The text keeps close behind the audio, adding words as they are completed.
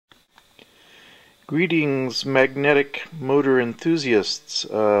Greetings, magnetic motor enthusiasts.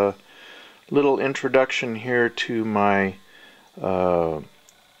 Little introduction here to my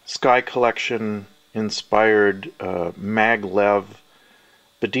Sky Collection inspired MAG-LEV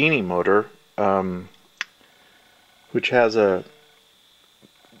Bedini motor, which has a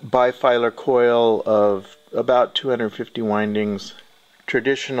bifilar coil of about 250 windings,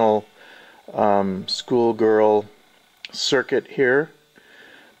 traditional schoolgirl circuit here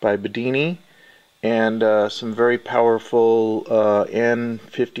by Bedini, and some very powerful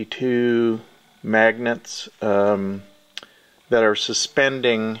N52 magnets that are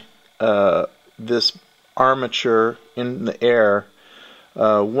suspending this armature in the air.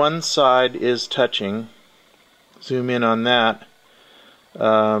 One side is touching. Zoom in on that.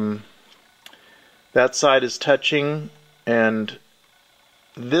 That side is touching, and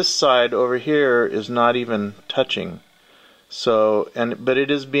this side over here is not even touching. So, but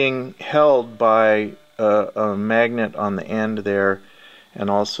it is being held by a magnet on the end there, and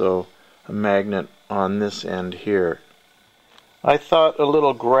also a magnet on this end here. I thought a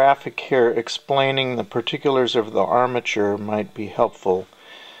little graphic here explaining the particulars of the armature might be helpful.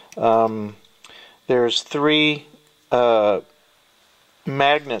 There's three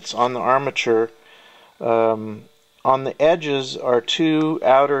magnets on the armature. On the edges are two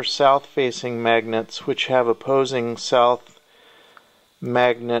outer south-facing magnets which have opposing south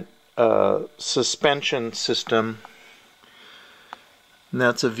magnet suspension system. And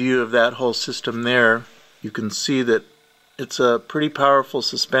that's a view of that whole system there. You can see that it's a pretty powerful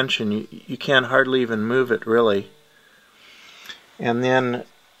suspension. You can't hardly even move it, really. And then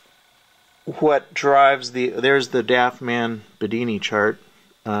what drives there's the Daffman Bedini chart.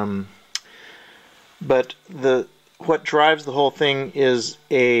 But what drives the whole thing is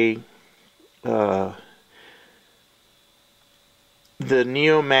the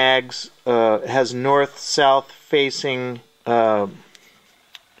Neo-Mags has north-south facing from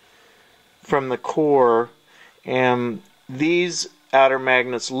the core, and these outer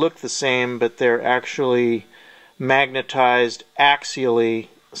magnets look the same, but they're actually magnetized axially,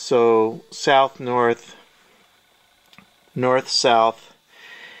 so south-north, north-south,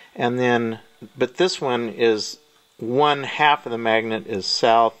 and then, but this one is one half of the magnet is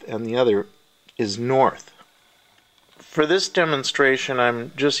south and the other is north. For this demonstration,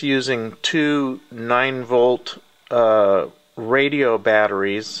 I'm just using two 9-volt radio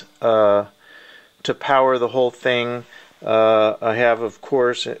batteries to power the whole thing. I have, of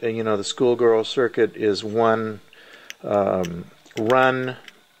course, the schoolgirl circuit is one run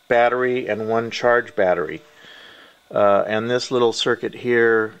battery and one charge battery. And this little circuit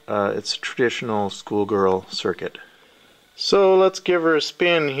here, it's a traditional schoolgirl circuit. So let's give her a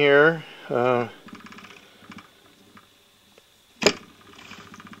spin here.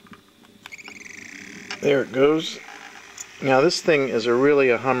 There it goes. Now this thing is really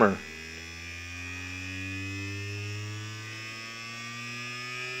a hummer.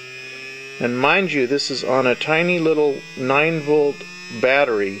 And mind you, this is on a tiny little 9-volt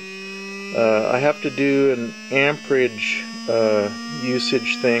battery. I have to do an amperage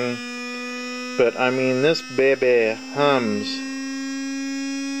usage thing, but I mean, this baby hums.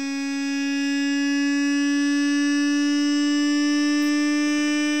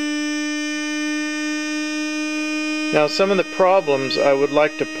 Now, some of the problems I would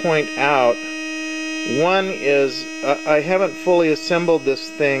like to point out. One is I haven't fully assembled this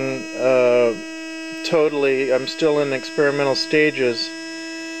thing totally. I'm still in experimental stages.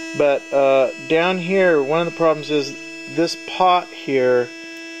 But down here, one of the problems is this pot here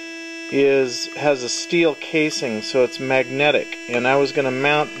has a steel casing, so it's magnetic. And I was going to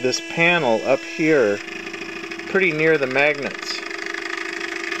mount this panel up here pretty near the magnets.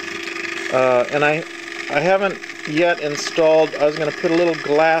 And I haven't yet installed. I was going to put a little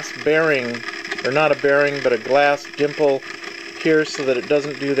glass bearing, or not a bearing, but a glass dimple here so that it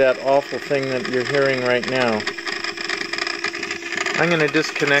doesn't do that awful thing that you're hearing right now. I'm going to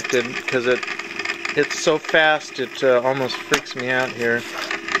disconnect it because it's so fast it almost freaks me out here.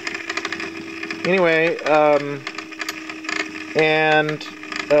 Anyway, and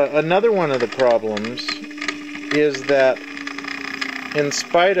another one of the problems is that in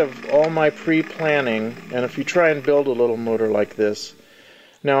spite of all my pre-planning, and if you try and build a little motor like this,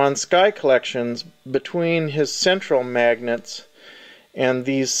 now on Sky Collections, between his central magnets and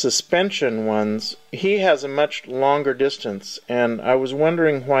these suspension ones, he has a much longer distance, and I was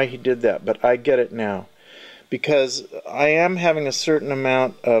wondering why he did that, but I get it now. Because I am having a certain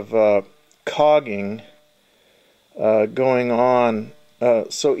amount of cogging going on,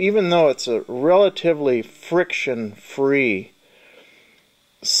 so even though it's a relatively friction-free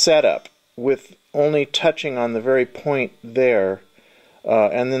setup, with only touching on the very point there,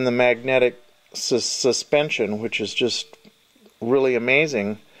 and then the magnetic suspension, which is just really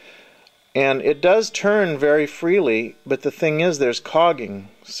amazing. And it does turn very freely, but the thing is, there's cogging.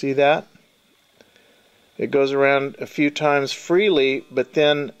 See that? It goes around a few times freely, but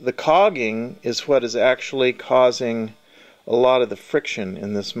then the cogging is what is actually causing a lot of the friction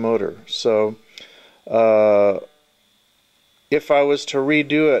in this motor. So if I was to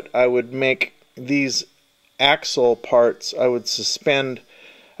redo it, I would make these axle parts, I would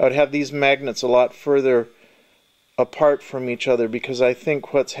have these magnets a lot further apart from each other, because I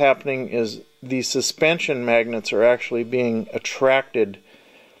think what's happening is the suspension magnets are actually being attracted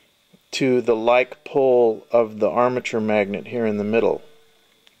to the like pole of the armature magnet here in the middle.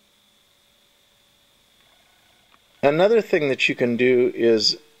 Another thing that you can do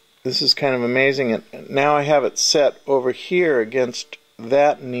is, this is kind of amazing, and now I have it set over here against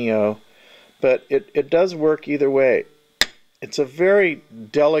that Neo, but it does work either way. It's a very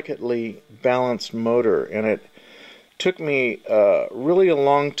delicately balanced motor, and it took me really a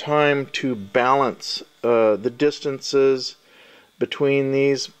long time to balance the distances between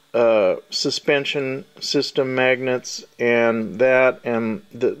these suspension system magnets and that, and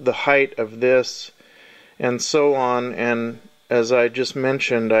the height of this, and so on. And as I just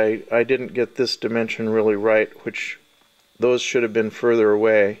mentioned, I didn't get this dimension really right, which those should have been further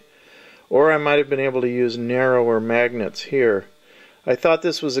away. Or I might have been able to use narrower magnets here. I thought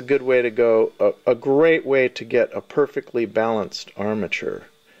this was a good way to go, a great way to get a perfectly balanced armature.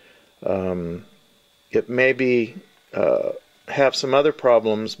 It may have some other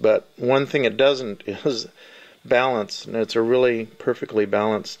problems, but one thing it doesn't is balance, and it's a really perfectly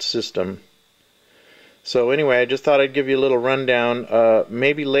balanced system. So anyway, I just thought I'd give you a little rundown.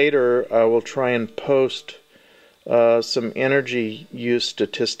 Maybe later I will try and post some energy use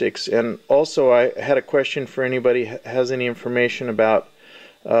statistics. And also, I had a question for anybody who has any information about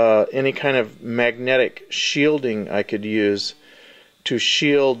any kind of magnetic shielding I could use to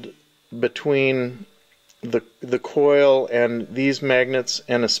shield between the coil and these magnets,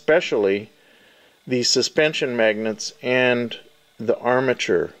 and especially the suspension magnets and the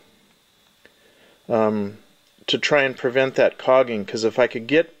armature, to try and prevent that cogging. Because if I could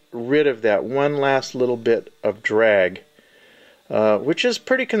get rid of that one last little bit of drag, which is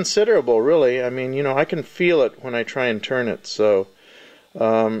pretty considerable, really. I mean, you know, I can feel it when I try and turn it. So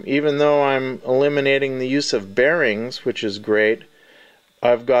even though I'm eliminating the use of bearings, which is great,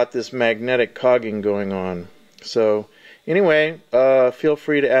 I've got this magnetic cogging going on. So anyway, feel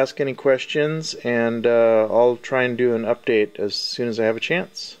free to ask any questions, and I'll try and do an update as soon as I have a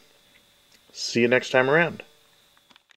chance. See you next time around.